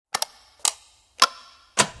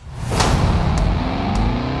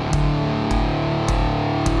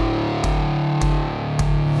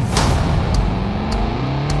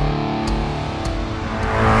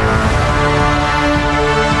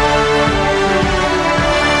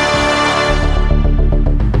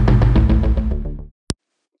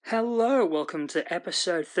welcome to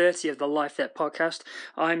episode 30 of the Life Debt Podcast.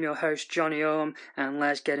 I'm your host, Johnny Orm, and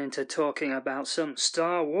let's get into talking about some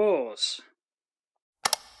Star Wars.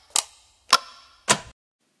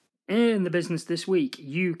 In the business this week,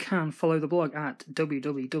 you can follow the blog at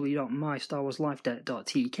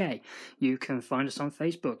www.mystarwarslifedebt.tk. You can find us on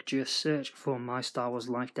Facebook. Just search for My Star Wars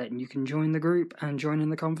Life Debt and you can join the group and join in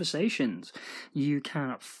the conversations. You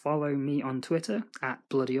can follow me on Twitter at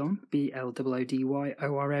Bloodyorm,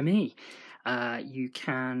 BLOODYORME. You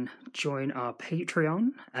can join our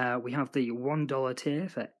Patreon. We have the $1 tier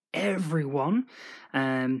for everyone.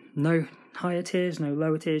 No higher tiers, no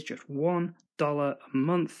lower tiers, just $1 a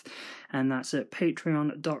month, and that's at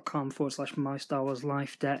patreon.com/My Star Wars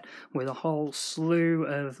Life Debt, with a whole slew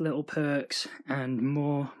of little perks and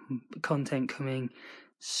more content coming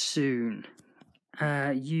soon.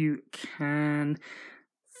 You can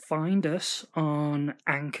find us on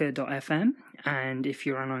anchor.fm, and if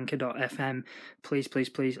you're on anchor.fm, please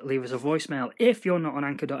leave us a voicemail. If you're not on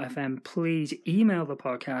anchor.fm, please email the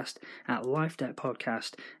podcast at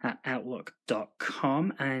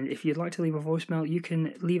lifedebtpodcast@outlook.com, and if you'd like to leave a voicemail, you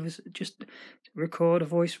can just record a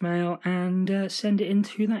voicemail and send it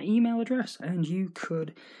into that email address, and you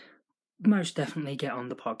could most definitely get on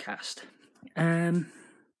the podcast.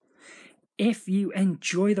 If you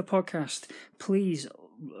enjoy the podcast, please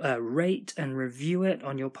rate and review it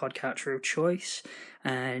on your podcatcher of choice.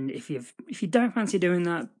 And if you don't fancy doing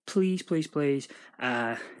that, please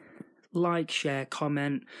like, share,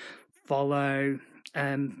 comment, follow.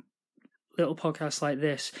 Little podcasts like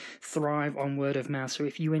this thrive on word of mouth. So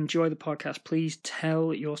if you enjoy the podcast, please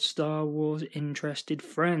tell your Star Wars interested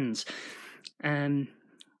friends.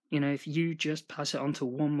 If you just pass it on to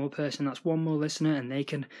one more person, that's one more listener, and they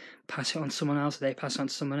can pass it on to someone else, they pass it on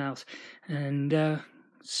to someone else. And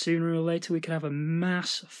sooner or later we can have a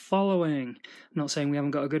mass following. I'm not saying we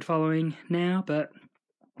haven't got a good following now, but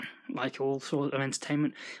like all sorts of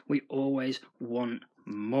entertainment, we always want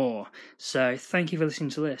more. So thank you for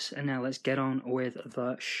listening to this, and now let's get on with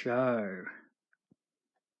the show.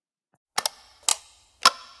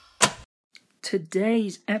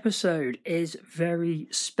 Today's episode is very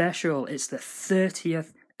special. It's the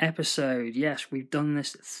 30th episode. Yes, we've done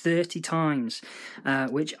this 30 times,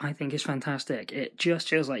 which I think is fantastic. It just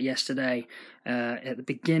feels like yesterday, at the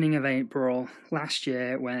beginning of April last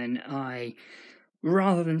year, when I,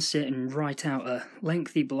 rather than sit and write out a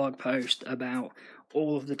lengthy blog post about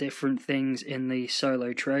all of the different things in the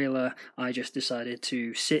Solo trailer, I just decided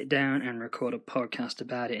to sit down and record a podcast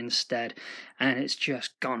about it instead, and it's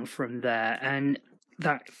just gone from there, and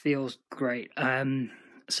that feels great.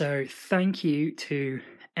 So thank you to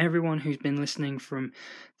everyone who's been listening from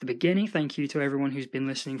the beginning, thank you to everyone who's been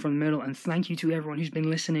listening from the middle, and thank you to everyone who's been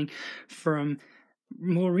listening from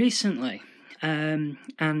more recently, and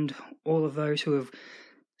all of those who have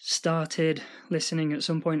started listening at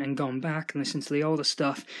some point and gone back and listened to the older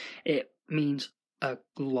stuff. It means a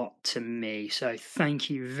lot to me, so thank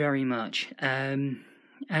you very much. And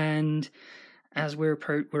as we're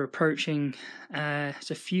approaching, it's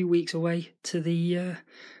a few weeks away to the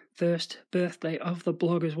first birthday of the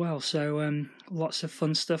blog as well, so lots of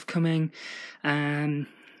fun stuff coming, and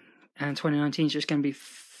 2019 is just going to be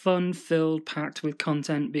fun-filled, packed with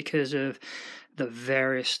content because of the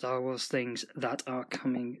various Star Wars things that are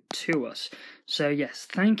coming to us. So yes,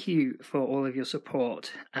 thank you for all of your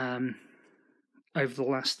support over the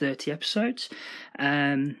last 30 episodes.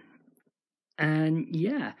 And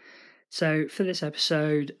yeah, so for this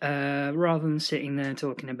episode, rather than sitting there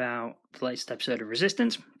talking about the latest episode of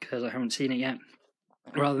Resistance, because I haven't seen it yet,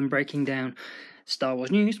 rather than breaking down Star Wars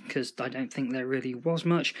news, because I don't think there really was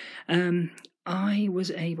much, I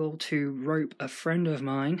was able to rope a friend of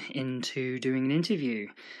mine into doing an interview.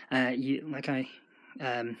 He's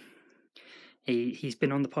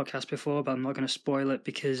been on the podcast before, but I'm not going to spoil it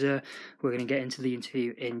because we're going to get into the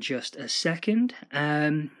interview in just a second.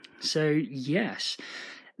 So yes,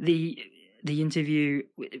 the interview,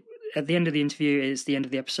 at the end of the interview is the end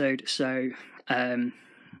of the episode. So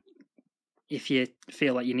if you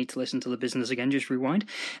feel like you need to listen to the business again, just rewind.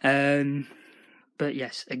 But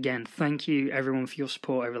yes, again, thank you everyone for your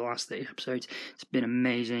support over the last 30 episodes. It's been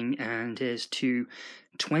amazing, and here's to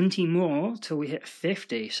 20 more till we hit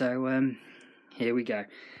 50. So here we go,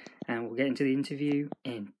 and we'll get into the interview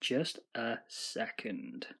in just a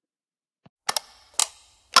second.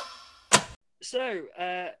 So,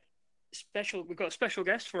 we've got a special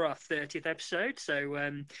guest for our 30th episode. So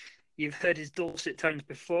you've heard his dulcet tones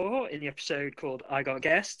before in the episode called I Got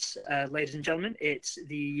Guests. Ladies and gentlemen, it's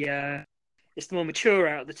the more mature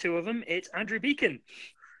out of the two of them. It's Andrew Beekin.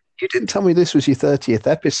 You didn't tell me this was your 30th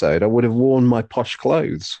episode. I would have worn my posh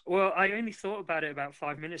clothes. Well, I only thought about it about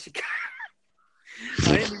 5 minutes ago.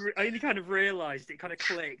 I only kind of realised it kind of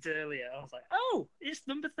clicked earlier. I was like, oh, it's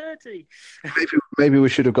number 30. Maybe we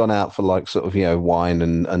should have gone out for like sort of, wine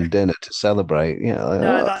and dinner to celebrate. No,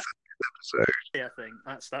 that's So I think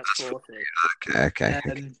that's that's 40. okay.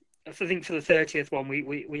 I think for the 30th one,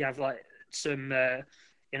 we have like some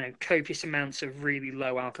copious amounts of really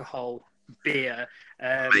low alcohol beer.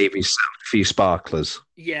 Maybe a few sparklers.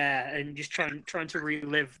 Yeah, and just trying to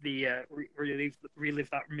relive the relive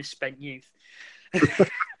that misspent youth.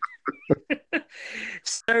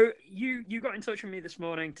 So you got in touch with me this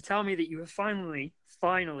morning to tell me that you have finally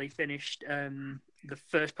finished the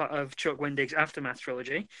first part of Chuck Wendig's Aftermath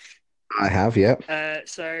trilogy. I have, yeah.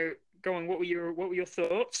 So go on. What were your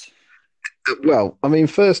thoughts? Well, I mean,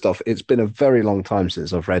 first off, it's been a very long time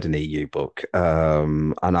since I've read an EU book,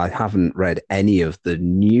 and I haven't read any of the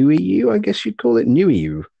new EU. I guess you'd call it new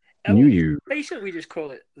EU. New EU. Basically, we just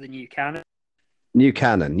call it the new canon. New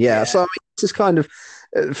canon, yeah. So I mean, this is kind of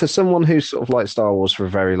for someone who's sort of liked Star Wars for a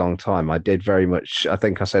very long time. I did very much. I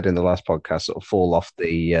think I said in the last podcast, sort of fall off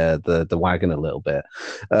the wagon a little bit,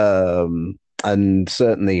 and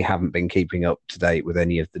certainly haven't been keeping up to date with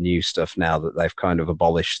any of the new stuff now that they've kind of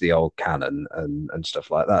abolished the old canon and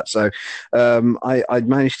stuff like that. So I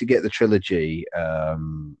managed to get the trilogy.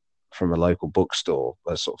 From a local bookstore,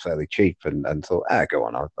 sort of fairly cheap, and thought, go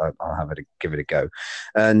on, I'll have it, give it a go,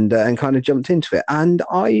 and kind of jumped into it, and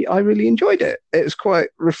I really enjoyed it. It was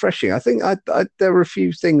quite refreshing. I think there were a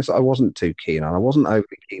few things I wasn't too keen on. I wasn't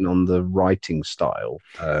overly keen on the writing style,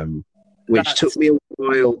 which took me a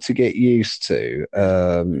while to get used to.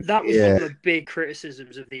 That was one of the big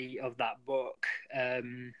criticisms of that book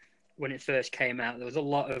when it first came out. There was a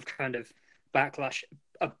lot of kind of backlash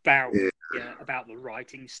about the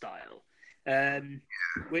writing style,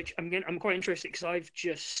 which I'm quite interested because I've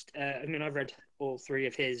just I've read all three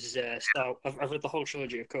of his style. I've read the whole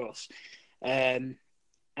trilogy, of course, and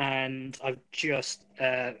I've just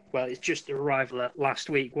it's just arrived last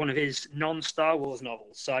week, one of his non-Star Wars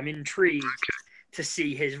novels. So I'm intrigued to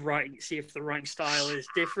see his writing, see if the writing style is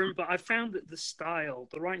different. But I found that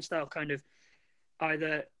the writing style kind of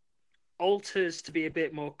either alters to be a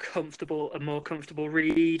bit more comfortable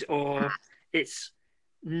read, or it's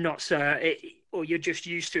not so, or you're just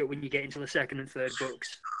used to it when you get into the second and third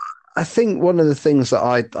books. I think one of the things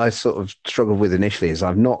that I sort of struggled with initially is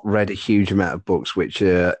I've not read a huge amount of books which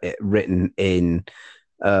are written in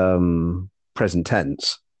present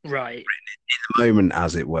tense. Right. In the moment,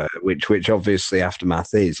 as it were, which obviously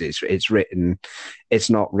Aftermath is. It's written. It's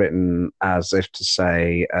not written as if to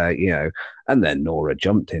say, and then Nora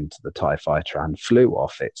jumped into the TIE fighter and flew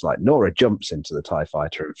off. It's like Nora jumps into the TIE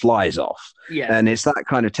fighter and flies off. Yeah. And it's that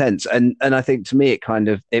kind of tense. And I think to me,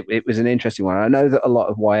 it was an interesting one. I know that a lot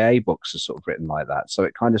of YA books are sort of written like that. So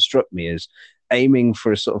it kind of struck me as aiming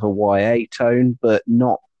for a sort of a YA tone, but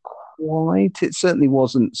not quite. It certainly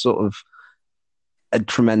wasn't sort of a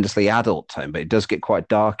tremendously adult tone, but it does get quite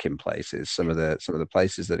dark in places. Some of the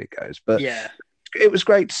places that it goes, but yeah, it was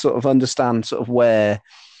great to sort of understand sort of where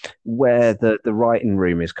the writing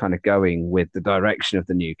room is kind of going with the direction of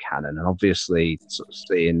the new canon, and obviously sort of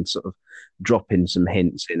seeing sort of dropping some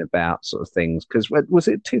hints in about sort of things. Because was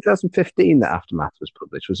it 2015 that Aftermath was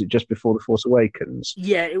published? Was it just before The Force Awakens?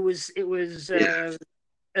 Yeah, it was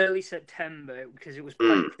early September, because it was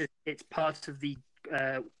it's part of the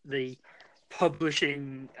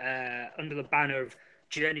publishing under the banner of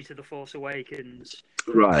Journey to the Force Awakens.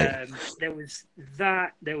 Right. There was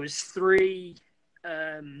three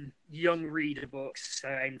young reader books, so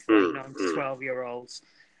aimed for 9 to 12-year-olds,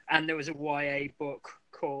 and there was a YA book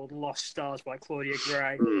called Lost Stars by Claudia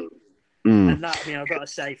Gray. And that, I've got to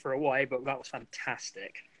say, for a YA book, that was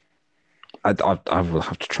fantastic. I will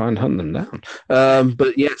have to try and hunt them down.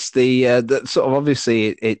 But yes, the sort of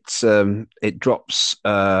obviously it drops.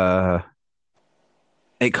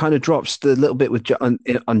 It kind of drops the little bit with on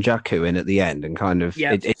Jakku in at the end, and kind of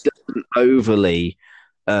it doesn't overly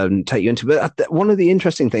take you into. But one of the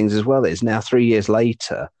interesting things as well is now 3 years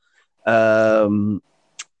later, how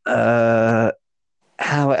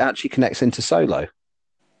it actually connects into Solo,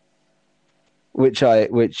 which I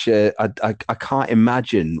can't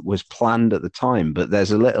imagine was planned at the time. But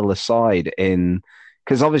there's a little aside in,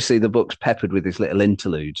 because obviously the book's peppered with these little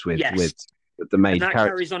interludes with the main character. And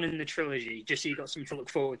that carries on in the trilogy, just so you've got something to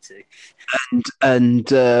look forward to. And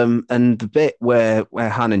the bit where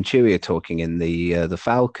Han and Chewie are talking in the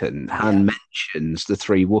Falcon, Han mentions the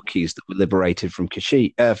three Wookiees that were liberated from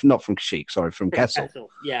Kashyyyk, not from Kashyyyk, sorry, from Kessel.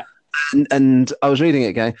 Yeah. And I was reading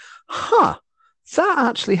it going, That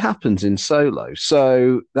actually happens in Solo.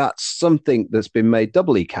 So that's something that's been made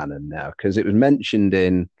doubly canon now because it was mentioned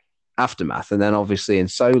in Aftermath, and then obviously in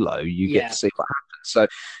Solo you get to Yeah, see what happens. So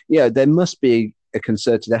yeah, there must be a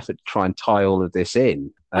concerted effort to try and tie all of this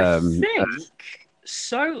in. I think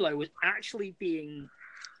Solo was actually being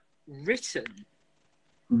written,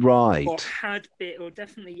 or Right. had been, or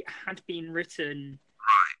definitely had been written,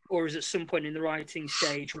 or was at some point in the writing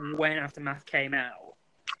stage when Aftermath came out.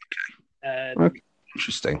 Okay. Um,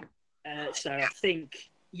 Interesting. so I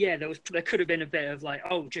think, yeah, there could have been a bit of like,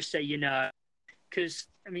 oh, just so you know, because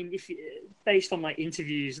I mean, if based on like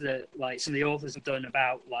interviews that like some of the authors have done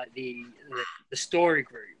about like the story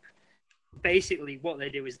group, basically what they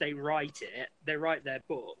do is they write their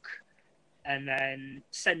book, and then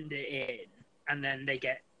send it in, and then they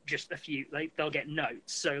get just a few, like they'll get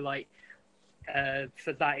notes. So like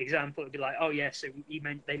for that example, it'd be like, oh yeah, so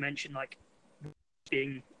they mentioned like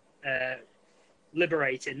being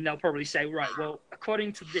liberated, and they'll probably say, right, well,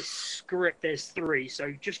 according to this script, there's three,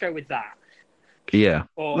 so just go with that. Yeah.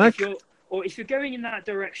 Or Okay. if you're going in that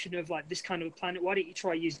direction of like this kind of a planet, why don't you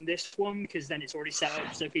try using this one, because then it's already set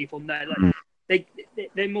up so people know. Like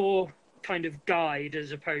they're more kind of guide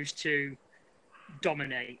as opposed to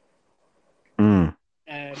dominate. Mm.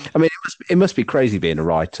 Um, I mean, it must be crazy being a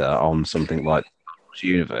writer on something like the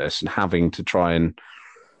universe and having to try and,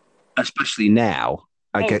 especially now,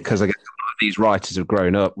 oh because I get a lot of these writers have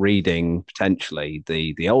grown up reading potentially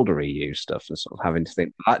the older EU stuff and sort of having to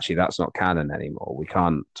think, well, actually, that's not canon anymore. We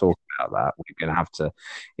can't talk about that. We're going to have to,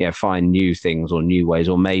 find new things or new ways,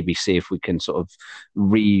 or maybe see if we can sort of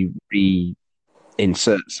re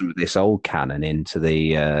insert some of this old canon into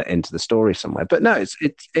the story somewhere. But no, it's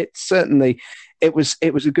certainly it was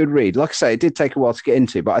a good read. Like I say, it did take a while to get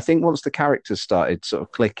into, but I think once the characters started sort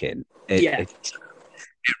of clicking, yeah,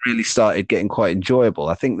 it really started getting quite enjoyable.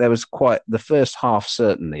 I think there was quite the first half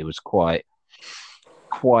certainly was quite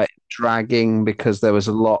dragging because there was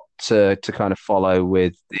a lot to kind of follow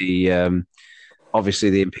with the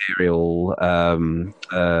obviously the Imperials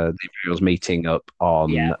meeting up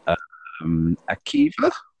yeah, on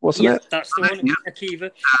Akiva, wasn't yep, it? that's the one,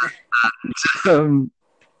 Akiva. Um,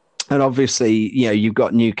 and obviously, you've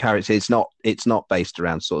got new characters. It's not based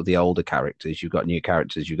around sort of the older characters. You've got new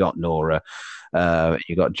characters. You've got Nora,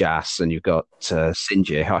 you've got Jas, and you've got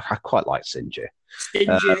Sinjir. I quite like Sinjir.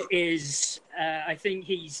 Stinger is, I think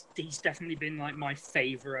he's definitely been like my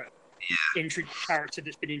favorite character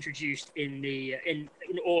that's been introduced in the in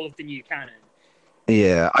all of the new canon.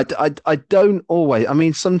 Yeah, I don't always. I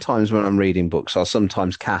mean, sometimes when I'm reading books, I'll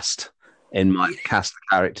sometimes cast the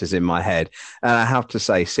characters in my head, and I have to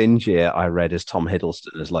say, Sinjir I read as Tom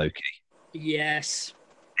Hiddleston as Loki. Yes.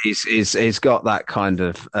 He's got that kind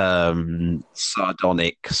of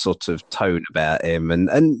sardonic sort of tone about him,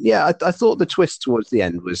 and yeah, I thought the twist towards the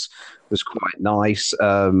end was quite nice.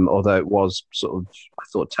 Although it was sort of, I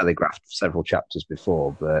thought, telegraphed several chapters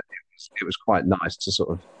before, but it was quite nice to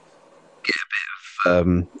sort of get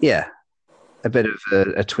a bit of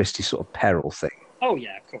a twisty sort of peril thing. Oh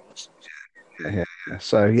yeah, of course. Yeah.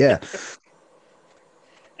 So yeah,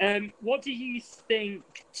 What do you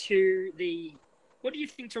think to the? What do you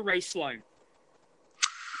think to Ray Sloan?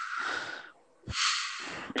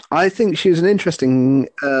 I think she was an interesting.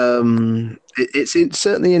 It's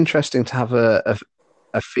certainly interesting to have a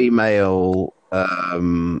female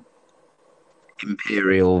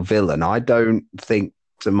imperial villain. I don't think,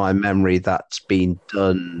 to my memory, that's been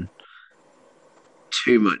done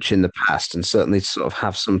too much in the past, and certainly to sort of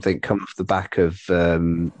have something come off the back of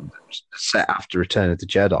set after Return of the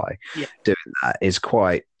Jedi, Yeah. doing that is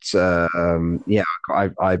quite. I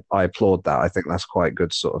applaud that. I think that's quite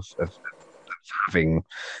good, sort of having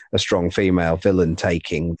a strong female villain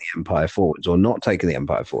taking the Empire forwards or not taking the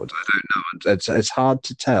Empire forwards. I don't know. It's hard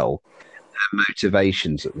to tell their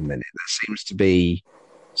motivations at the minute. There seems to be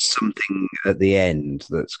something at the end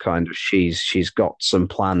that's kind of she's got some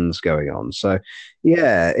plans going on. So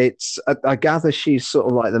yeah, I gather she's sort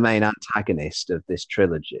of like the main antagonist of this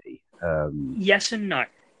trilogy. Yes and no.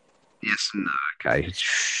 Yes and no. Okay,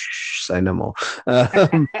 say no more.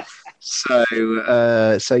 So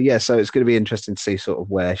yeah, so it's going to be interesting to see sort of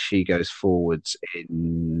where she goes forwards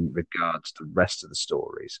in regards to the rest of the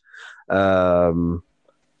stories.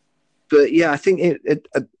 But yeah, I think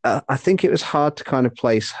it was hard to kind of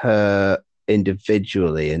place her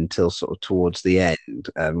individually until sort of towards the end,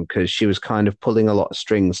 because she was kind of pulling a lot of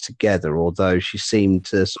strings together. Although she seemed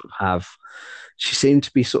to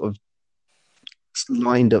be sort of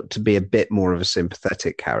lined up to be a bit more of a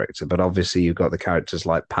sympathetic character. But obviously, you've got the characters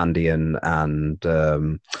like Pandian and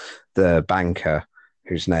the banker,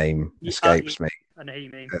 whose name escapes me. I know who you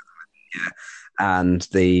mean. and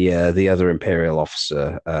the other Imperial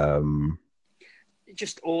officer.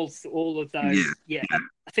 Just all of those. Yeah,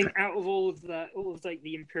 I think out of all of like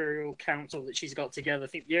the Imperial Council that she's got together, I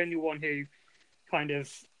think the only one who kind of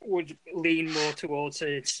would lean more towards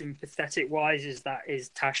a sympathetic wise is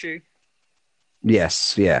Tashu.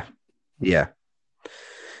 Yes, yeah, yeah,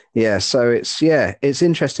 yeah. So it's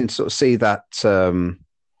interesting to sort of see that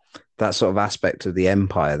that sort of aspect of the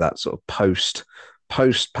Empire, that sort of post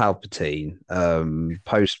Palpatine,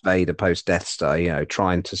 post Vader, post Death Star,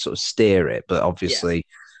 trying to sort of steer it, but obviously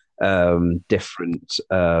different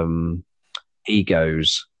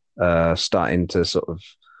egos starting to sort of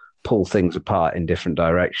pull things apart in different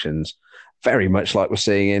directions. Very much like we're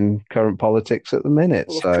seeing in current politics at the minute.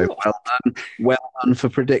 Well, so well done for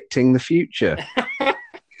predicting the future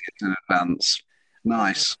in advance.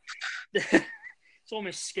 Nice. It's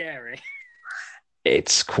almost scary.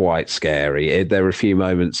 It's quite scary. There were a few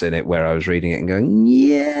moments in it where I was reading it and going,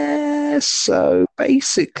 yeah, so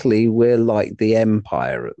basically we're like the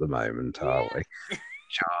Empire at the moment, are we?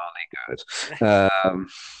 Jolly good.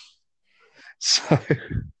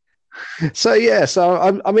 So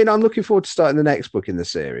I'm looking forward to starting the next book in the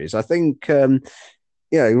series. I think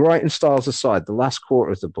writing styles aside, the last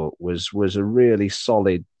quarter of the book was a really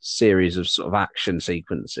solid series of sort of action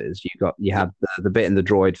sequences. You had the bit in the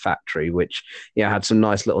droid factory, which had some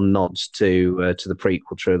nice little nods to the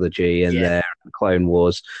prequel trilogy and their Clone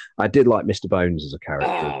Wars. I did like Mr. Bones as a character.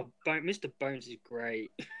 Oh, Mr. Bones is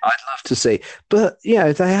great. I'd love to see, but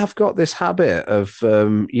they have got this habit of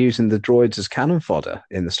using the droids as cannon fodder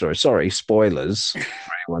in the story. Sorry, spoilers for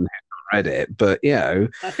anyone who read it, but I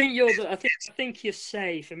think I think you're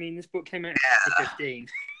safe. I mean, this book came out in 2015.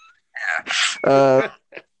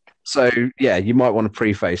 So you might want to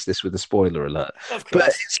preface this with a spoiler alert. Of course.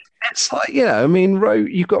 But it's like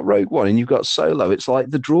you've got Rogue One and you've got Solo. It's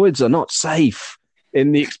like the droids are not safe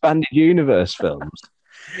in the expanded universe films.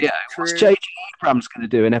 What's J.J. Abrams going to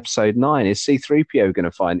do in Episode 9? Is C-3PO going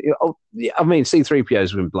to find? I mean, C-3PO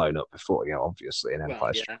has been blown up before, obviously in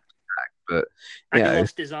Empire Strikes Back. But he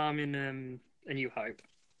lost his arm in A New Hope.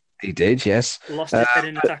 He did, yes. Lost his head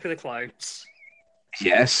in Attack of the Clones.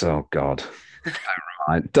 Yes. Oh God.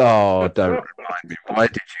 Don't remind me. Why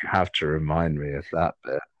did you have to remind me of that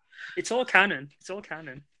bit? It's all canon.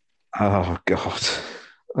 Oh God.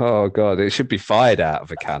 Oh God. It should be fired out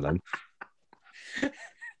of a cannon.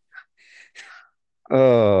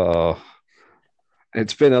 Oh,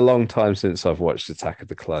 it's been a long time since I've watched Attack of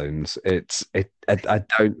the Clones. I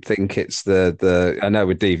don't think it's the. I know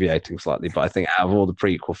we're deviating slightly, but I think out of all the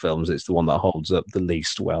prequel films, it's the one that holds up the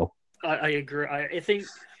least well. I agree. I think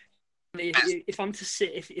if I'm to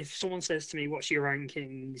sit, if someone says to me, "What's your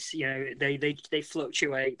rankings?" They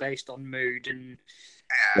fluctuate based on mood and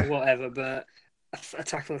whatever, but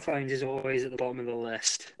Attack of the Clones is always at the bottom of the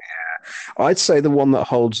list. Yeah. I'd say the one that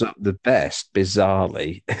holds up the best,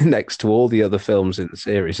 bizarrely, next to all the other films in the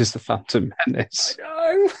series, is The Phantom Menace. I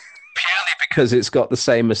know. Purely because it's got the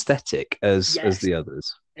same aesthetic as the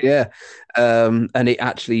others. Yeah. And it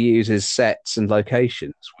actually uses sets and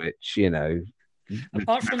locations, which,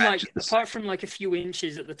 apart from like a few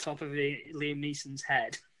inches at the top of Liam Neeson's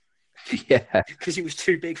head. Yeah. Because he was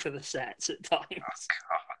too big for the sets at times.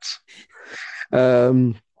 Oh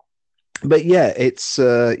God. But it's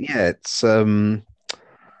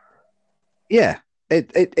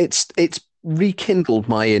rekindled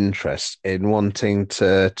my interest in wanting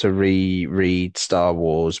to reread Star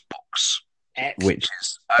Wars books. Excellent. Which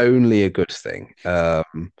is only a good thing.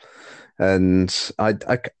 And I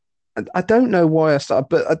don't know why I started,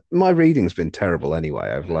 but my reading's been terrible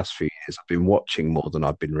anyway over the last few years. I've been watching more than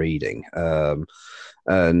I've been reading.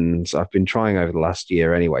 And I've been trying over the last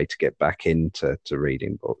year anyway to get back into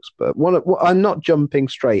reading books. But I'm not jumping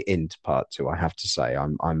straight into part 2. I have to say,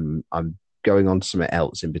 I'm going on to something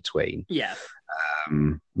else in between. Yeah.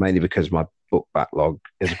 Mainly because my book backlog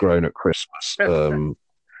has grown at Christmas.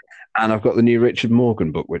 And I've got the new Richard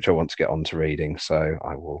Morgan book, which I want to get on to reading. So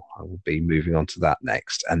I will be moving on to that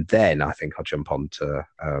next. And then I think I'll jump on to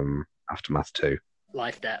Aftermath 2.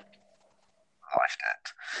 Life Debt,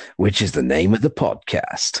 which is the name of the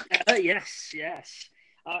podcast. Yes.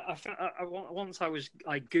 Once I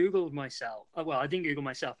Googled myself. Well, I didn't Google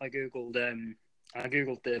myself. I Googled the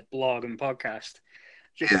blog and podcast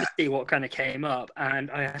just to see what kind of came up. And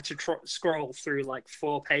I had to scroll through like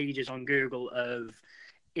 4 pages on Google of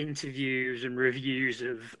interviews and reviews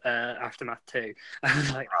of Aftermath 2. I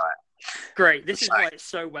was like, great, this is why it's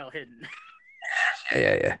so well hidden.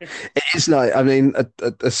 Yeah. It is like, I mean,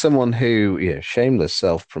 as someone who, shameless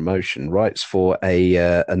self-promotion, writes for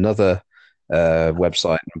another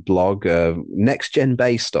website and blog,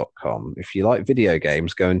 nextgenbase.com. If you like video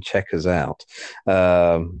games, go and check us out.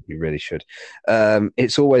 You really should.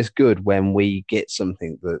 It's always good when we get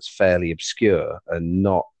something that's fairly obscure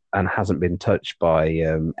and hasn't been touched by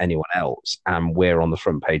anyone else, and we're on the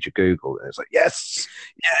front page of Google. And it's like, yes,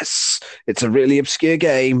 it's a really obscure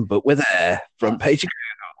game, but we're there, front page of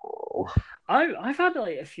Google. I've had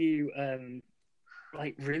like a few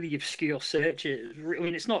like really obscure searches. I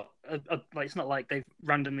mean, it's not it's not like they've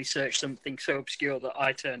randomly searched something so obscure that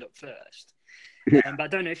I turned up first. But I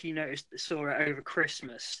don't know if you saw it over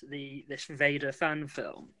Christmas, this Vader fan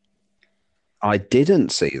film. I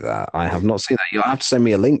didn't see that. I have not seen that. You'll have to send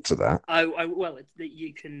me a link to that. Well,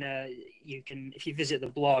 you can if you visit the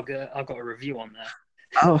blog. I've got a review on there.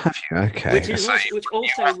 Oh, have you? Okay. Which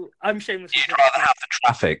also, I'm shameless. You'd rather have the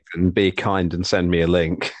traffic than be kind and send me a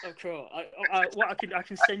link. Oh, cool. I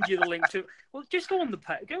can send you the link to. Well, just go on the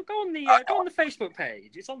go on the Facebook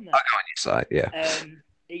page. It's on there. I'll go on your site. Yeah.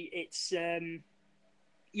 It's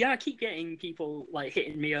I keep getting people like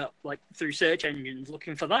hitting me up like through search engines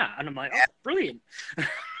looking for that, and I'm like, oh, brilliant.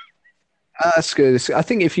 That's good. I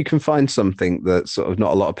think if you can find something that sort of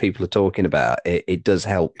not a lot of people are talking about, it does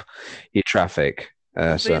help your traffic.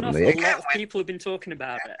 Certainly, a lot of people have been talking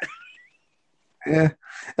about it. Yeah.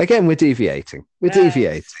 Again, we're deviating. We're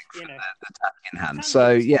deviating from the task in hand.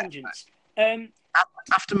 So yeah,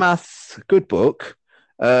 Aftermath, good book.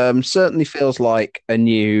 Certainly feels like a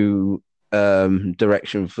new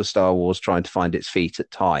direction for Star Wars trying to find its feet at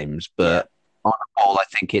times, but on the whole, I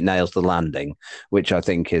think it nails the landing, which I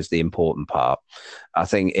think is the important part. I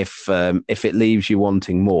think if it leaves you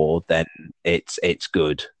wanting more, then it's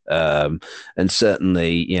good. And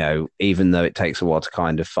certainly, even though it takes a while to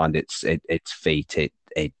kind of find its feet,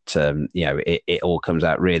 it all comes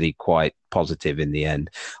out really quite positive in the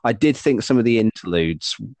end. I did think some of the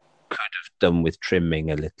interludes could have done with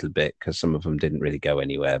trimming a little bit because some of them didn't really go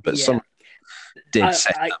anywhere, but some did.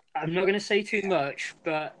 I'm not going to say too much,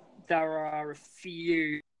 but there are a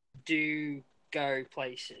few do go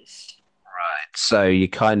places. Right. So you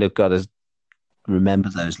kind of got to remember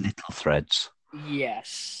those little threads.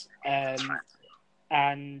 Yes. And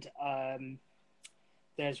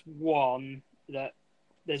there's one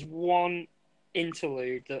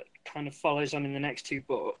interlude that kind of follows on in the next two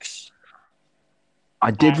books.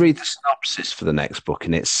 I did read the synopsis for the next book,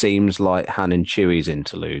 and it seems like Han and Chewie's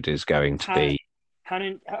interlude is going to be... Han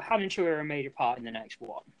and Chewie are a major part in the next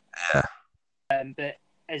one. Yeah. But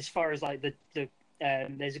as far as like there's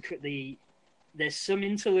some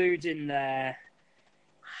interludes in there.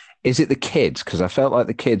 Is it the kids? Because I felt like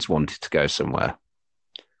the kids wanted to go somewhere.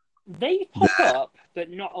 They pop up, but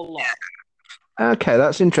not a lot. Okay,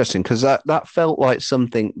 that's interesting, because that felt like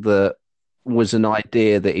something that was an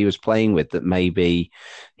idea that he was playing with that maybe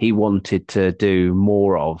he wanted to do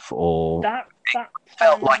more of, or that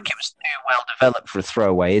felt like it was too well developed for a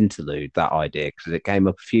throwaway interlude, that idea, because it came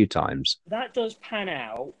up a few times. That does pan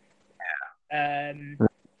out. Yeah. But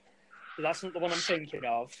that's not the one I'm thinking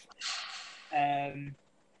of.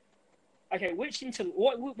 Okay,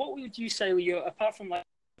 what would you say were apart from like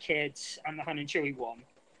kids and the Han and Chewie one?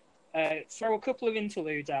 Throw a couple of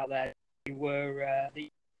interludes out there. Were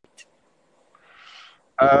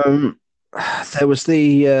there was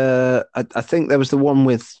the I think there was the one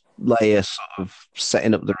with Leia sort of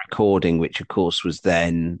setting up the recording, which of course was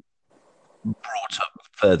then brought up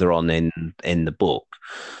further on in the book.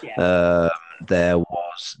 Yeah. There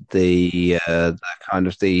was the kind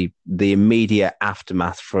of the immediate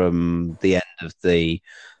aftermath from the end of the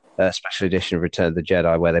special edition of Return of the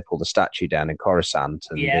Jedi, where they pull the statue down in Coruscant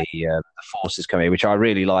and the forces come in, which I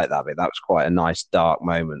really like that bit. That was quite a nice dark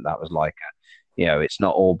moment. That was like it's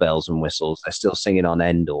not all bells and whistles. They're still singing on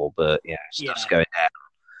Endor, but stuff's going down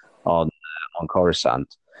on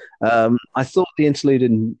Coruscant. I thought the interlude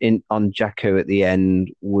on Jakku at the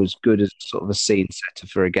end was good as sort of a scene setter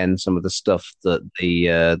for, again, some of the stuff that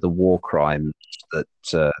the war crimes that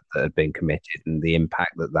had been committed and the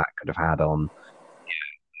impact that could have had on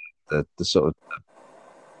the sort of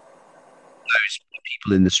those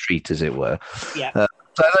people in the street, as it were. Yeah.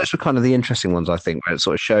 So those were kind of the interesting ones, I think, where it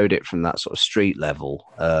sort of showed it from that sort of street level.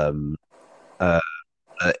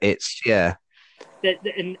 It's The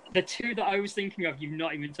two that I was thinking of, you've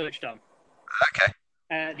not even touched on. Okay.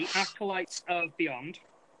 The Acolytes of Beyond.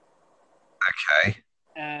 Okay.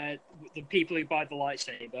 The people who buy the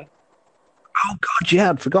lightsaber. Oh God, yeah,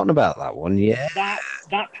 I'd forgotten about that one. Yeah. That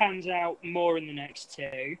pans out more in the next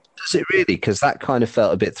two. Does it really? Because that kind of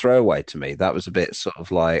felt a bit throwaway to me. That was a bit sort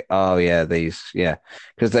of like, oh yeah,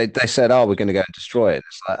 because they said, oh, we're going to go and destroy it.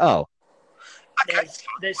 It's like, oh,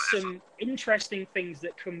 there's some interesting things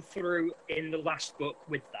that come through in the last book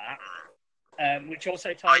with that, which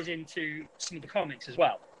also ties into some of the comics as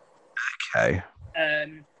well. Okay.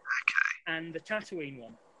 And the Tatooine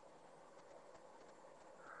one.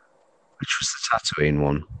 Which was the Tatooine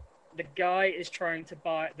one? The guy is trying to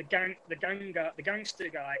buy the gangster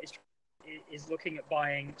guy is looking at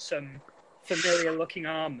buying some familiar looking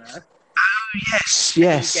armor. Oh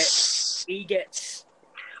yes. He gets.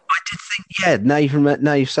 I did think, yeah.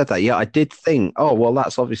 Now you've said that, yeah, I did think. Oh well,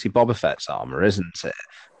 that's obviously Boba Fett's armor, isn't it?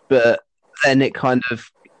 But then it kind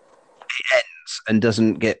of ends and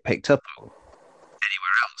doesn't get picked up anywhere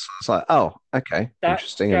else. It's like, oh, okay, That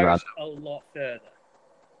interesting goes and random. a lot further.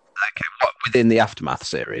 Okay, what, within the Aftermath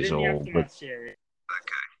series, Within the or Aftermath series.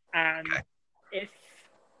 Okay. And if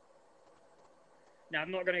now,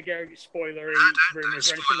 I'm not going to go spoilery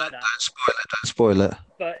rumors or anything like that. Don't spoil it.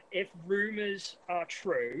 But if rumors are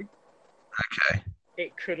true, Okay.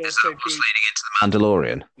 it could also be leading into the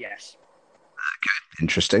Mandalorian. Yes. Okay,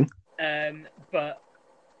 interesting. But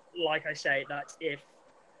like I say, that's if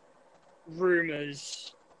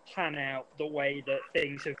rumors pan out the way that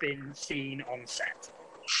things have been seen on set.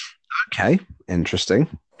 Okay, interesting.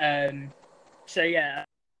 So yeah,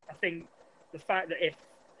 I think the fact that if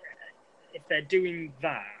they're doing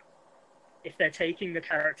that, if they're taking the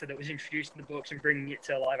character that was introduced in the books and bringing it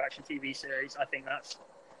to a live-action TV series, I think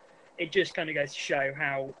it just kind of goes to show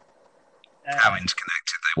how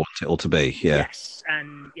interconnected they want it all to be. Yeah. Yes,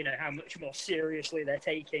 and how much more seriously they're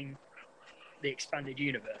taking the expanded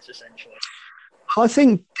universe, essentially. I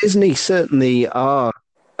think Disney certainly are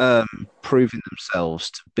proving themselves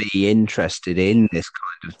to be interested in this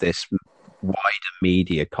wider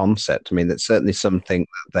media concept. I mean, that's certainly something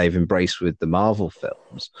that they've embraced with the Marvel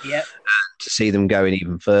films. Yep. And to see them going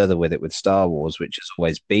even further with it with Star Wars, which has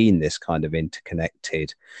always been this kind of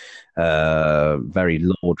interconnected, very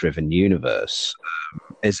lore-driven universe,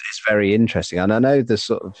 is very interesting. And I know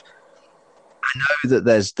that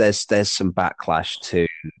there's some backlash to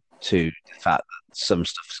the fact that some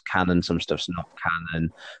stuff's canon, some stuff's not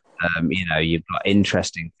canon. You've got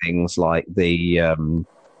interesting things like the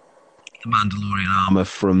Mandalorian armor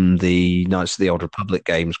from the Knights of the Old Republic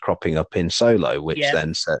games cropping up in Solo, which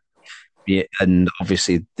then set, and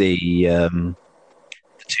obviously the two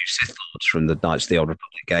Sith Lords from the Knights of the Old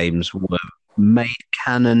Republic games were made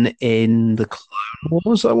canon in the Clone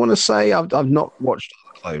Wars. I want to say I've not watched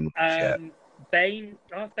all the Clone Wars yet.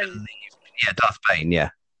 Darth Bane. Yeah, Darth Bane. Yeah,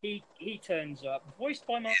 he turns up, voiced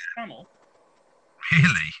by Mark Hamill.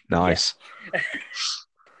 Really nice. Yeah.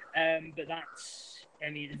 But that's,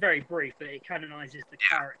 it's very brief, but it canonizes the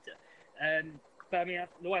character. But I mean,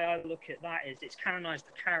 the way I look at that is it's canonized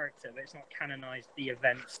the character, but it's not canonized the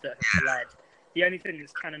events that have led. The only thing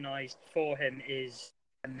that's canonized for him is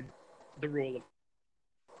the rule of,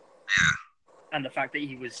 and the fact that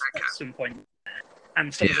he was at some point,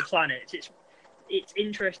 and some of the planets. It's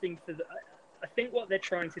interesting I think what they're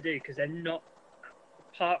trying to do, because they're not,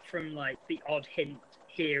 apart from like the odd hint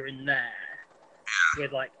here and there,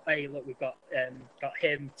 with like, hey, look, we've got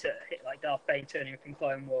him to hit like Darth Bane turning up in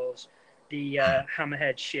Clone Wars, the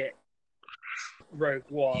Hammerhead shit, Rogue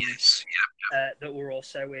One, that were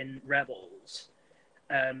also in Rebels.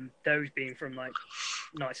 Those being from like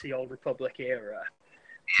Knights of the Old Republic era.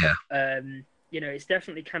 Yeah. It's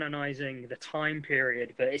definitely canonizing the time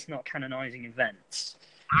period, but it's not canonizing events.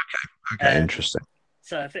 Okay, interesting.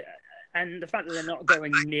 So and the fact that they're not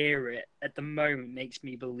going near it at the moment makes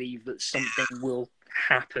me believe that something will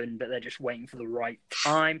happen, but they're just waiting for the right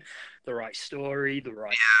time, the right story, the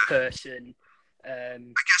right person.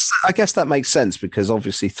 I guess that makes sense, because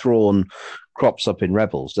obviously Thrawn crops up in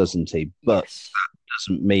Rebels, doesn't he? But that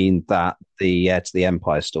doesn't mean that the to the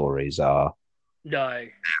Empire stories are. No.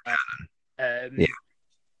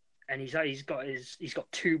 And he's got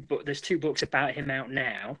two books. There's 2 books about him out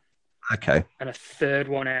now. Okay. And a third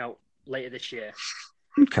one out later this year.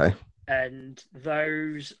 Okay. And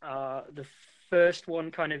those are, the first one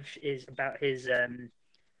kind of is about his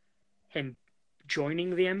him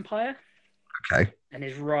joining the Empire. Okay. And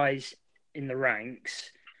his rise in the ranks.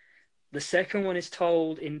 The second one is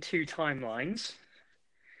told in 2 timelines.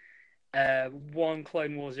 One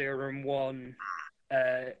Clone Wars era and one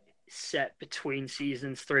set between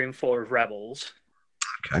seasons 3 and 4 of Rebels.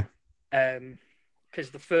 Okay. Because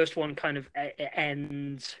the first one kind of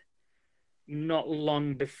ends not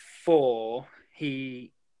long before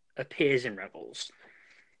he appears in Rebels.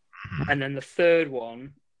 And then the third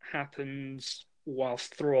one happens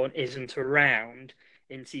whilst Thrawn isn't around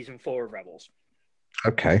in season 4 of Rebels.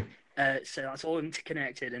 Okay. So that's all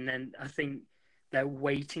interconnected. And then I think they're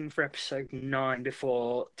waiting for episode 9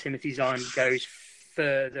 before Timothy Zahn goes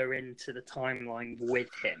further into the timeline with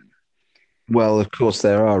him. Well, of course,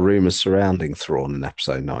 there are rumours surrounding Thrawn in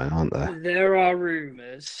episode 9, aren't there? There are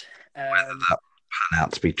rumours. That pan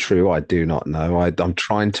out to be true, I do not know. I'm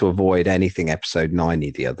trying to avoid anything episode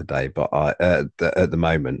 90 the other day, but at the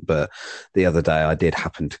moment. But the other day, I did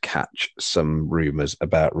happen to catch some rumours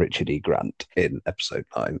about Richard E. Grant in episode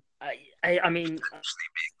 9. I mean,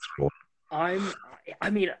 I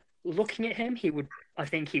mean, looking at him, I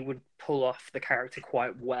think he would pull off the character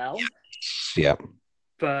quite well. Yeah,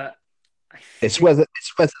 but it's whether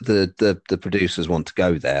the producers want to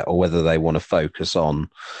go there or whether they want to focus on.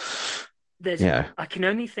 I can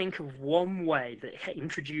only think of one way that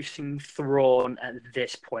introducing Thrawn at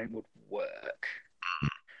this point would work,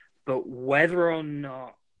 but whether or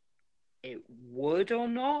not it would or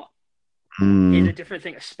not is a different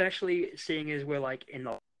thing. Especially seeing as we're like in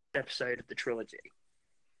the episode of the trilogy,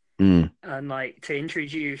 and like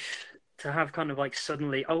to have kind of like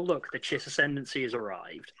suddenly, oh look, the Chiss ascendancy has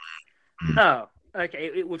arrived. Oh,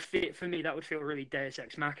 okay. It would fit for me. That would feel really Deus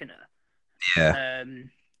Ex Machina. Yeah.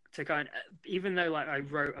 To kind of, even though like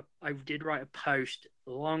I did write a post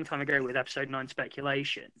a long time ago with episode 9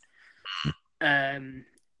 speculation,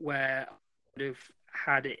 where I would have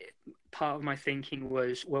had it. Part of my thinking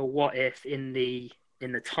was, well, what if in the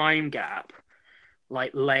time gap,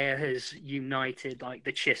 like Leia has united like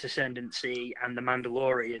the Chiss ascendancy and the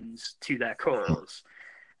Mandalorians to their cause,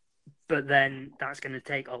 but then that's going to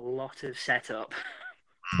take a lot of setup,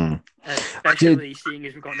 especially seeing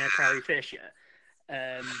as we've got now Carrie Fisher.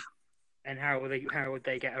 And how would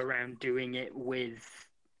they get around doing it with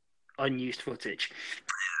unused footage?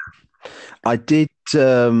 I did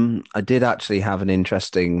actually have an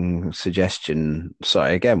interesting suggestion.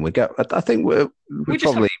 Sorry, again, I think we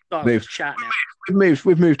probably moved. Chat now.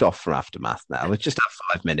 We've moved off from Aftermath now. We've just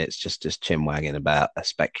had 5 minutes just chinwagging about a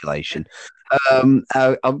speculation. One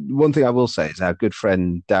thing I will say is our good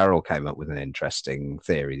friend Daryl came up with an interesting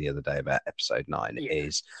theory the other day about episode 9.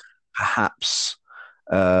 Is perhaps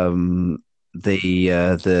the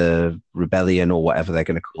rebellion or whatever they're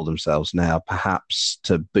going to call themselves now, perhaps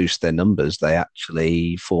to boost their numbers, they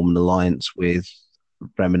actually form an alliance with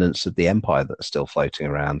remnants of the Empire that are still floating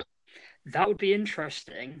around. That would be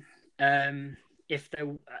interesting. If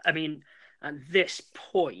there, I mean, at this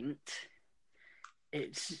point,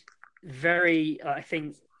 it's very. I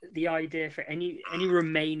think the idea for any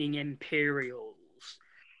remaining Imperials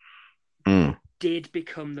did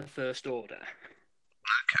become the First Order.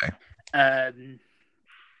 Okay.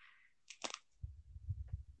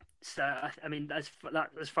 So I mean, as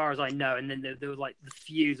far as I know, and then there were like the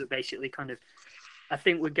few that basically kind of. I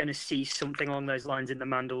think we're going to see something along those lines in The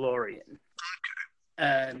Mandalorian.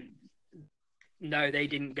 Okay. No, they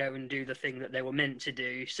didn't go and do the thing that they were meant to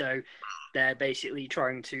do, so they're basically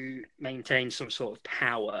trying to maintain some sort of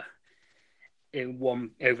power in one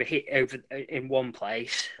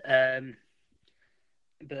place.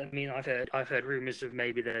 But I mean, I've heard rumors of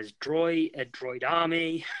maybe there's a droid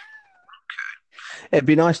army. It'd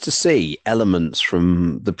be nice to see elements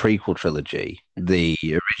from the prequel trilogy, the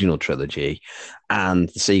original trilogy, and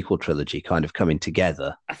the sequel trilogy kind of coming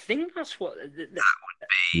together. I think that's what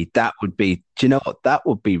that would be. Do you know what? That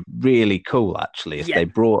would be really cool, actually, if they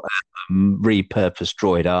brought a repurposed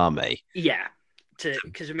droid army. Yeah, to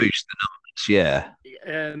boost the numbers. Yeah.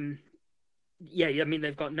 I mean,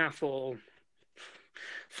 they've got NAFOR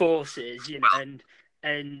forces, and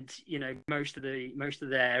most of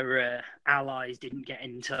their allies didn't get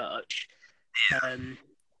in touch.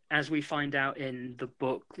 As we find out in the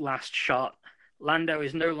book Last Shot, Lando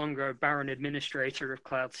is no longer a Baron Administrator of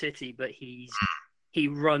Cloud City, but he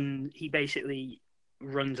basically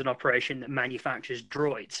runs an operation that manufactures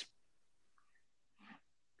droids.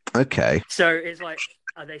 Okay. So it's like,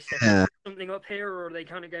 are they setting something up here, or are they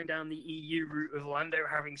kind of going down the EU route of Lando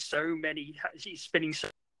having he's spinning so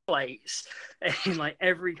plates, and like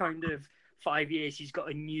every kind of 5 years he's got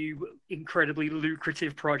a new incredibly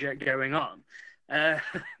lucrative project going on.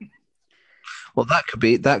 Well,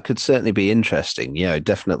 that could certainly be interesting.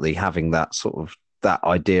 Definitely having that sort of that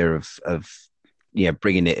idea of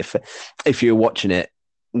bringing it, if you're watching it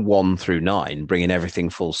 1 through 9, bringing everything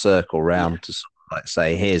full circle round to sort of like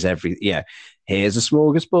say, here's a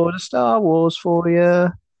smorgasbord of Star Wars for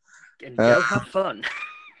you, and go have fun.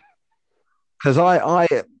 Because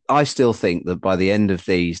I still think that by the end of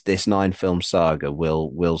this 9-film saga,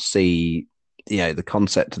 we'll see the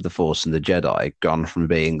concept of the Force and the Jedi gone from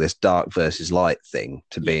being this dark versus light thing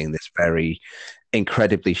to being this very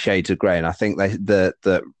incredibly shades of grey. And I think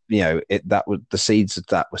the seeds of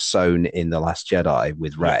that were sown in The Last Jedi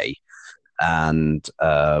with Rey. and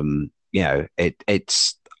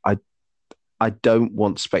it's I don't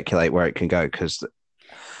want to speculate where it can go because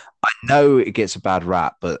I know it gets a bad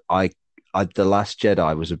rap, but The Last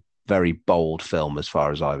Jedi was a very bold film as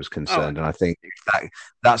far as I was Oh, concerned, and I think that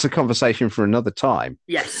that's a conversation for another time.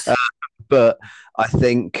 yes, But I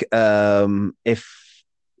think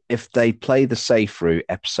if they play the safe route,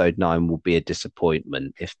 Episode 9 will be a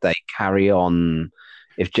disappointment. If they carry on,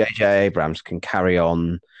 if J.J. Abrams can carry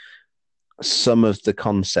on some of the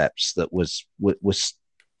concepts that was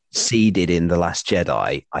seeded in The Last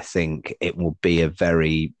Jedi, I think it could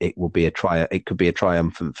be a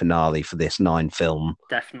triumphant finale for this 9 film.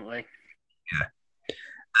 definitely. Yeah.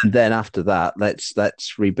 And then after that, let's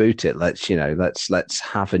reboot it. Let's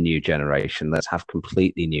have a new generation. Let's have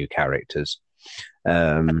completely new characters.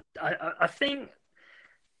 I think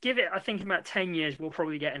I think in about 10 years we'll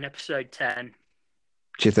probably get an episode 10.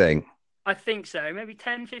 Do you think? I think so. Maybe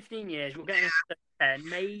 10, 15 years we'll get an episode 10,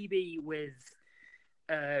 maybe with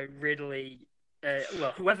Ridley,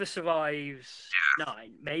 whoever survives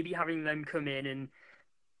 9, maybe having them come in and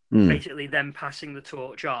basically them passing the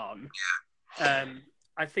torch on.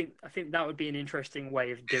 I think that would be an interesting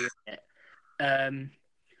way of doing it.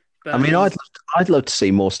 But I mean, I'd love to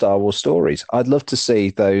see more Star Wars stories. I'd love to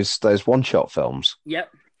see those one-shot films.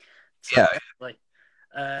 Yep. Yeah.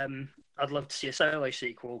 I'd love to see a Solo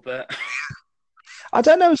sequel, but I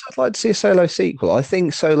don't know if I'd like to see a Solo sequel. I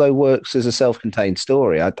think Solo works as a self-contained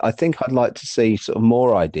story. I think I'd like to see sort of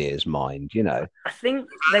more ideas mined, I think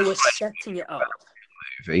they were setting it up.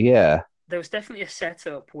 Yeah. There was definitely a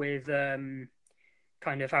setup with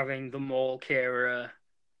kind of having the Maul Kira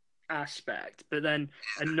aspect, but then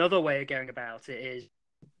another way of going about it is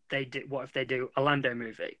what if they do a Lando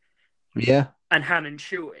movie? Yeah. And Han and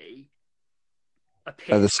Chewie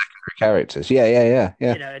appear. The secondary characters. Yeah.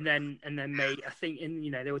 And then I think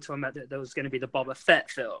they were talking about that there was going to be the Boba Fett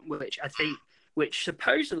film, which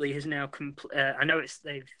supposedly has now I know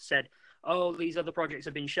they've said, oh, these other projects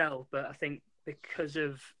have been shelved, but I think because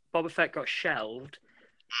of Boba Fett got shelved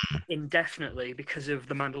indefinitely because of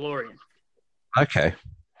The Mandalorian. Okay.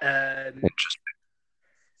 Interesting.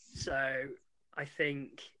 So I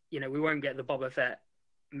think we won't get the Boba Fett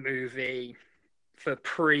movie for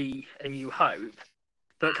pre A New Hope,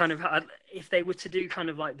 but kind of if they were to do kind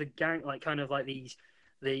of like the gang, like kind of like these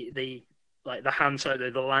the like the Han Solo,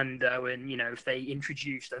 the Lando, and if they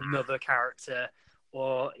introduced another character,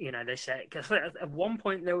 or they said, because at one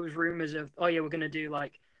point there was rumors of, oh yeah, we're going to do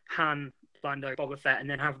like Han, Lando, Boba Fett, and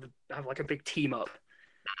then have like a big team up.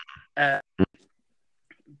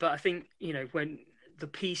 But I think when the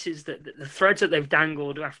pieces the threads that they've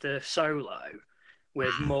dangled after Solo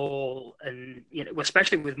with Maul, and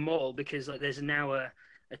especially with Maul, because like there's now a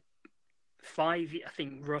 5, I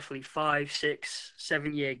think roughly 5, 6,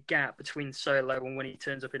 7 year gap between Solo and when he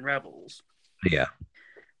turns up in Rebels. Yeah.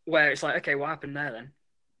 Where it's like, okay, what happened there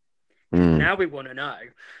then? Now we want to know.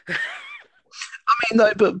 I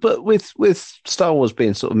mean, but with Star Wars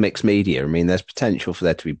being sort of mixed media, I mean, there's potential for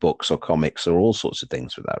there to be books or comics or all sorts of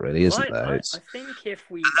things with that, really, isn't there? I think if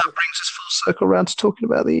we... And that brings us full circle around to talking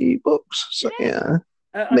about the books. So,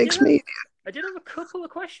 mixed media. I did have a couple of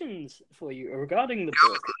questions for you regarding the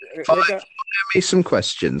book. Fire me some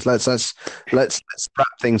questions. Let's wrap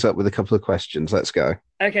things up with a couple of questions. Let's go.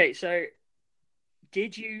 Okay, so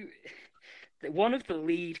one of the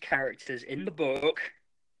lead characters in the book...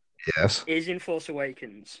 Yes. Is in Force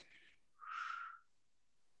Awakens.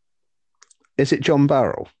 Is it John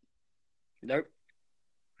Barrell? Nope.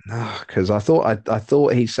 No, because I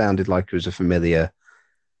thought he sounded like he was a familiar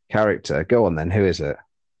character. Go on then. Who is it?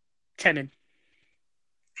 Tenon.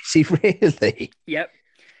 Is he really? Yep.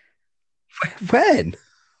 When?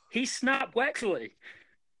 He's Snap Wexley.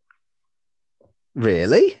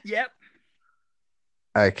 Really? Yep.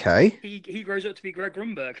 Okay. He grows up to be Greg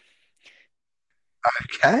Grunberg.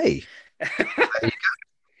 Okay.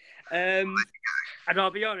 And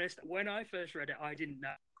I'll be honest, when I first read it, I didn't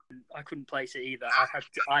know. I couldn't place it either.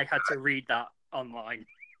 I had to read that online.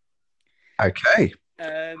 Okay.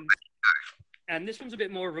 And this one's a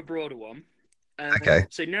bit more of a broader one. Okay.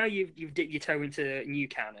 So now you've dipped your toe into new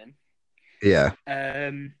canon. Yeah.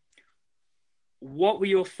 What were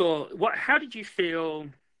your thoughts? How did you feel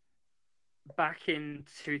back in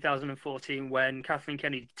 2014 when Kathleen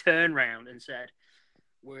Kennedy turned around and said,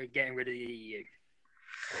 we're getting rid of the EU?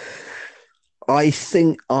 I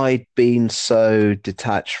think I'd been so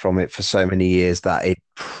detached from it for so many years that it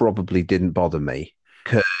probably didn't bother me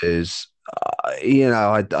because,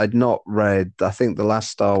 I'd not read, I think the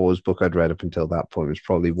last Star Wars book I'd read up until that point was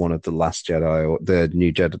probably one of the Last Jedi or the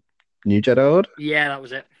New Jedi Order. Yeah, that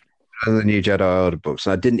was it. And the new Jedi Order books,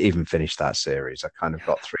 and I didn't even finish that series. I kind of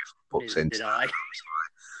got three or four books Neither into did that. I.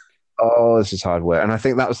 Oh, this is hard work. And I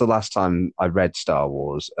think that was the last time I read Star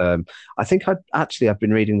Wars. I think I've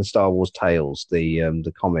been reading the Star Wars Tales,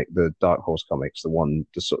 the comic, the Dark Horse comics,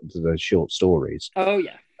 the short stories, Oh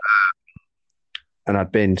yeah. and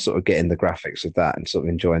I've been sort of getting the graphics of that and sort of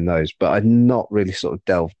enjoying those. But I'd not really sort of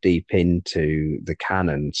delved deep into the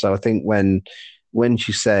canon. So I think when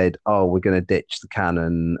she said, "Oh, we're going to ditch the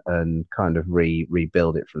canon and kind of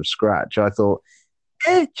rebuild it from scratch," I thought,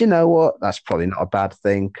 do you know what? That's probably not a bad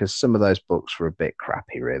thing because some of those books were a bit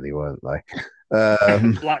crappy, really, weren't they?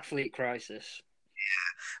 Black Fleet Crisis.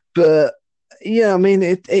 But yeah, I mean,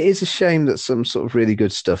 it is a shame that some sort of really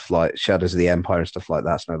good stuff like Shadows of the Empire and stuff like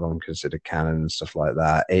that's no longer considered canon and stuff like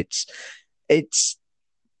that. It's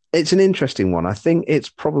it's an interesting one. I think it's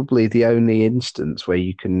probably the only instance where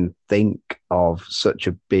you can think of such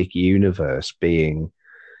a big universe being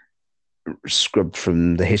scrubbed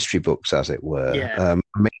from the history books, as it were. Yeah.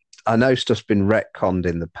 I mean, I know stuff's been retconned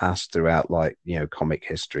in the past throughout, like, comic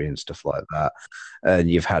history and stuff like that.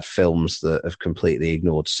 And you've had films that have completely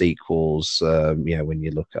ignored sequels. When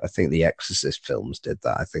you look at, I think the Exorcist films did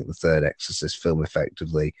that. I think the third Exorcist film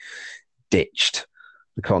effectively ditched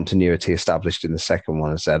the continuity established in the second one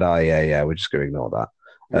and said, "Oh yeah, we're just going to ignore that."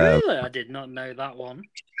 Really? I did not know that one.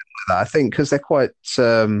 I think because they're quite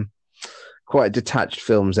detached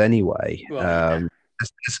films anyway. Well, yeah.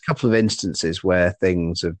 There's a couple of instances where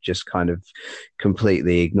things have just kind of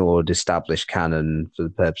completely ignored established canon for the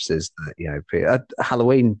purposes that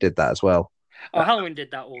Halloween did that as well. Oh, Halloween did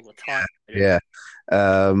that all the time. Yeah,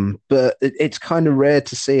 but it's kind of rare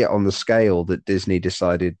to see it on the scale that Disney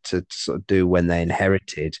decided to sort of do when they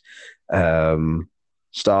inherited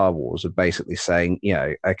Star Wars, of basically saying,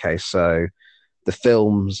 okay, so the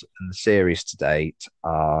films and the series to date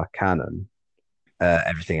are canon.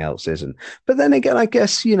 Everything else isn't. But then again, I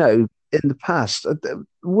guess, in the past,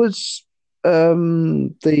 was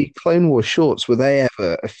the Clone Wars shorts, were they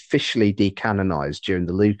ever officially decanonized during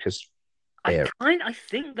the Lucas era? I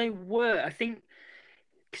think they were. I think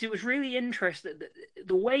because it was really interesting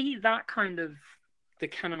the way that kind of the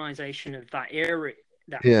canonization of that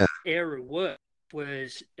Yeah, era worked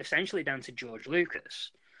was essentially down to George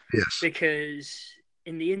Lucas yes. because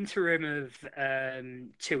in the interim of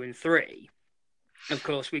 2 and 3, of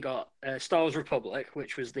course, we got Star Wars Republic,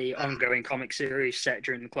 which was the ongoing comic series set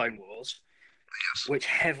during the Clone Wars, which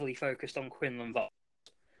heavily focused on Quinlan Vos.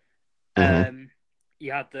 Hmm.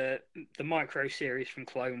 You had the micro series from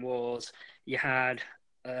Clone Wars. You had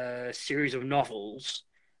a series of novels,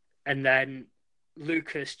 and then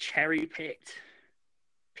Lucas cherry picked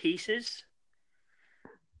pieces.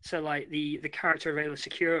 So, like the character of Ayla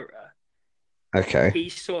Secura, Okay. he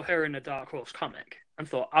saw her in a Dark Horse comic and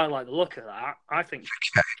thought, I like the look of that. I think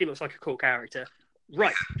she looks like a cool character.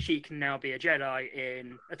 Right, she can now be a Jedi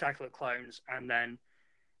in Attack of the Clones and then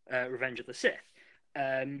Revenge of the Sith.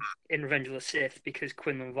 In Revenge of the Sith, because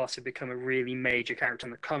Quinlan Vos had become a really major character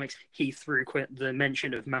in the comics, he threw the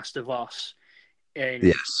mention of Master Vos in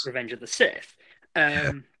Yes. Revenge of the Sith.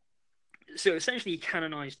 So essentially, he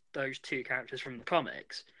canonized those two characters from the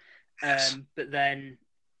comics. But then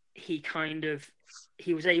he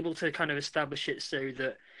was able to kind of establish it so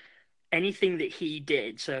that anything that he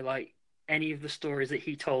did, so like any of the stories that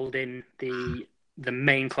he told in the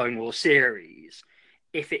main Clone Wars series,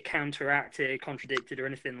 if it counteracted, contradicted, or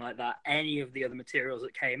anything like that, any of the other materials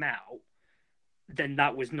that came out, then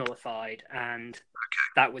that was nullified and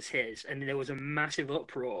that was his. And there was a massive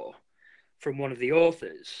uproar from one of the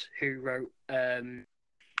authors who wrote.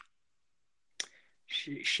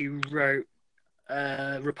 She wrote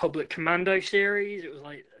Republic Commando series. It was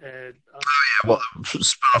like What, spun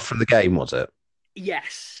off from the game, was it?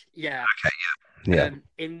 yes, yeah. Okay, yeah.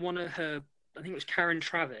 In one of her, I think it was Karen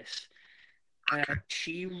Travis.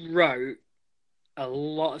 She wrote a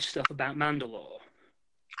lot of stuff about Mandalore,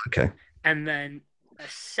 Okay. and then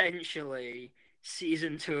essentially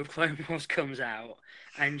season 2 of Clone Wars comes out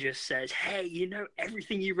and just says, "Hey,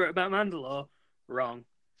 everything you wrote about Mandalore, wrong."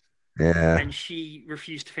 Yeah. And she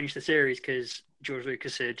refused to finish the series because George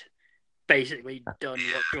Lucas had basically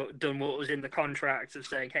done what was in the contract of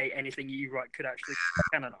saying, "Hey, anything you write could actually be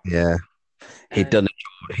canonized." Yeah. He'd Um, done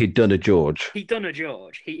he'd done a George. he'd done a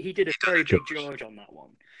George. He did a very big George on that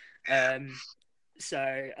one. So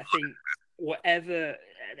I think whatever,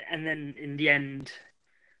 and then in the end,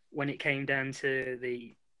 when it came down to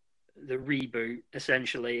the reboot,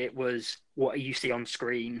 essentially it was what you see on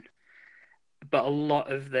screen. But a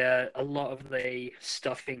lot of the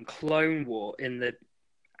stuff in Clone War in the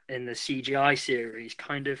CGI series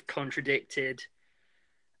kind of contradicted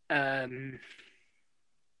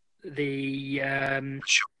the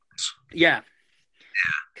Shorts. yeah,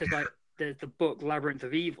 because like the book Labyrinth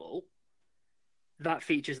of Evil that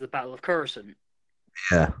features the Battle of Coruscant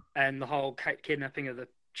Yeah, and the whole kidnapping of the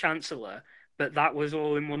Chancellor, but that was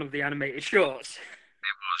all in one of the animated shorts,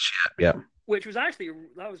 yeah. which was actually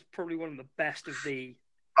that was probably one of the best of the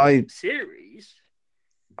I series.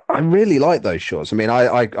 I really like those shorts. I mean,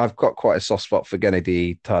 I've got quite a soft spot for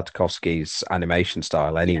Gennady Tartakovsky's animation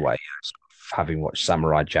style Yeah, anyway, having watched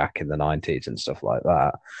Samurai Jack in the 90s and stuff like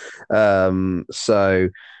that. So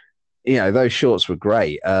those shorts were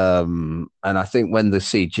great. And I think when the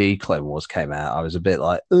CG Clone Wars came out, I was a bit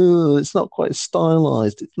like, oh, it's not quite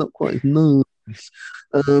stylized. It's not quite as nice.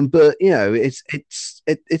 But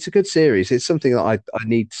it's a good series. It's something that I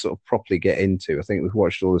need to sort of properly get into. I think we've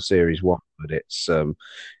watched all the series one, but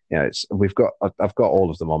I've got all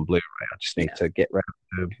of them on Blu-ray. I just need yeah. to get around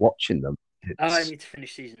to watching them. I It's need to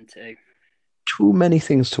finish season 2. too many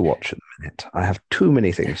things to watch at the minute. I have too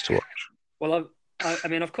many things to watch. Well, I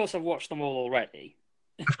mean, of course, I've watched them all already,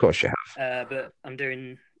 Of course, you have. but I'm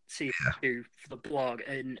doing season 2 for the blog,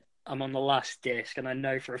 and I'm on the last disc, and I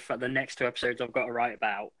know for a fact the next 2 episodes I've got to write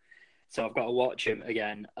about, so I've got to watch them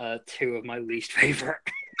again. 2 of my least favorite,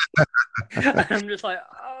 and I'm just like,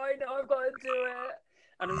 oh, I know I've got to do it,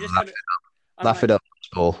 and I'm just gonna, I'm Laugh like, it up,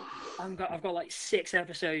 Paul. I've got like 6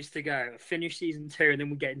 episodes to go. Finish season 2, and then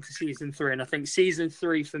we get into season 3, and I think season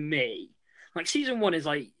 3 for me, like season 1 is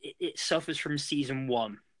like it suffers from season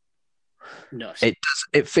 1. No. It does.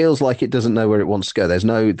 It feels like it doesn't know where it wants to go. There's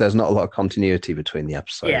not a lot of continuity between the Yeah.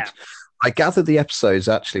 episodes. I gather the episodes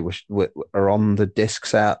actually are on the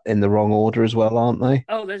discs out in the wrong order as well, aren't they?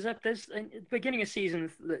 Oh, there's at the beginning of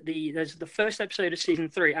season there's the first episode of season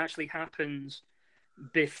 3 actually happens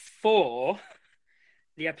before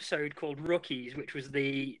the episode called Rookies, which was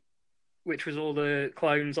all the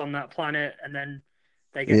clones on that planet, and then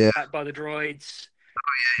they get Yeah, attacked by the droids.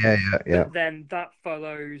 yeah. But then that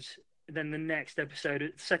follows. Then the next episode,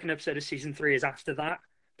 the second episode of season 3 is after that,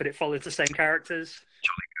 but it follows the same characters.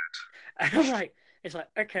 And I'm like, it's like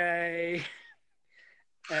okay.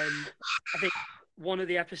 And I think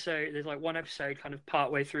there's like one episode kind of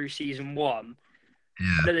partway through season 1. Yeah.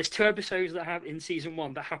 No, there's 2 episodes that have in season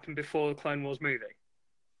 1 that happen before the Clone Wars movie.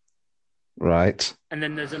 Right. And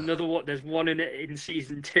then there's another one. There's one in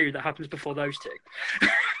season 2 that happens before those 2.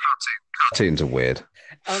 Cartoons are weird.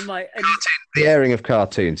 I'm like, and The airing of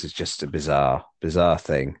cartoons is just a bizarre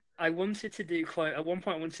thing. I wanted to do at one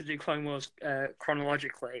point. I wanted to do Clone Wars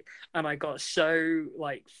chronologically, and I got so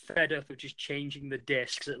like fed up of just changing the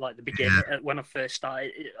discs at like the beginning when I first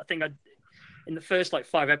started. I think in the first like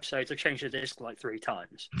 5 episodes, I changed the disc like 3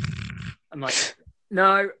 times. I'm like,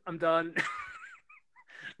 no, I'm done.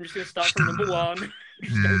 I'm just gonna start from number 1.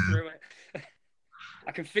 Just go through it.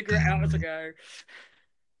 I can figure it out as I go.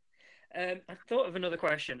 I thought of another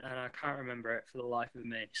question, and I can't remember it for the life of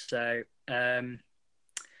me. So,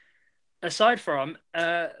 aside from,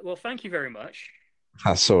 well, thank you very much.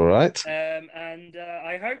 That's all right. And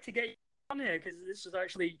I hope to get you on here because this is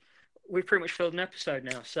actually we've pretty much filled an episode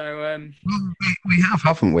now. So, Well, we have,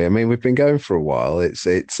 haven't we? I mean, we've been going for a while.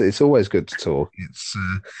 It's always good to talk.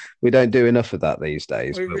 We don't do enough of that these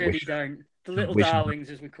days. we But really don't. The little we should darlings,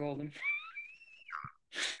 as we call them.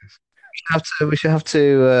 we should have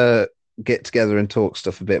to get together and talk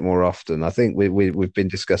stuff a bit more often. I think we've been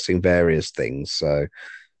discussing various things. So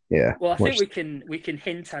yeah, Well, I think we can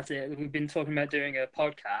hint at it. We've been talking about doing a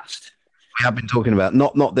podcast. we have been talking about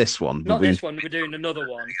not this one, Not this one. We're doing another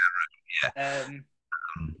one. Yeah.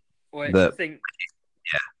 Which I think.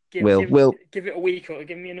 Yeah. We'll give it a week or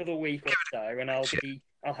give me another week or so, and I'll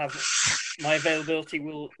have my availability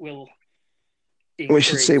will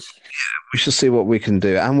increase. We should see what we can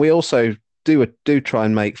do, and we also do try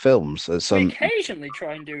and make films. We occasionally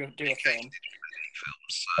try and do a film.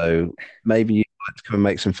 So maybe you'd like to come and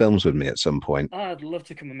make some films with me at some point. I'd love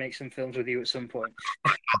to come and make some films with you at some point.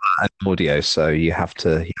 And audio, so you have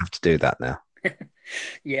to do that now.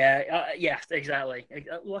 Yeah, exactly.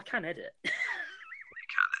 Well, I can edit.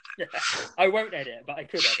 I won't edit, but I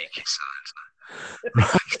could edit.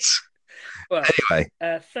 Right. Well,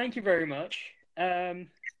 anyway, thank you very much. And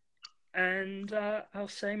I'll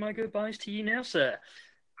say my goodbyes to you now, sir.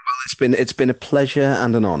 Well, it's been a pleasure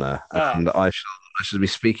and an honor, and I shall be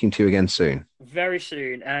speaking to you again soon. Very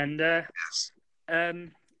soon, and yes.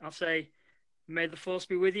 I'll say, may the force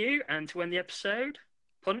be with you, and to end the episode,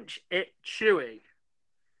 punch it chewy.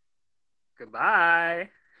 Goodbye.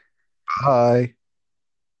 Bye.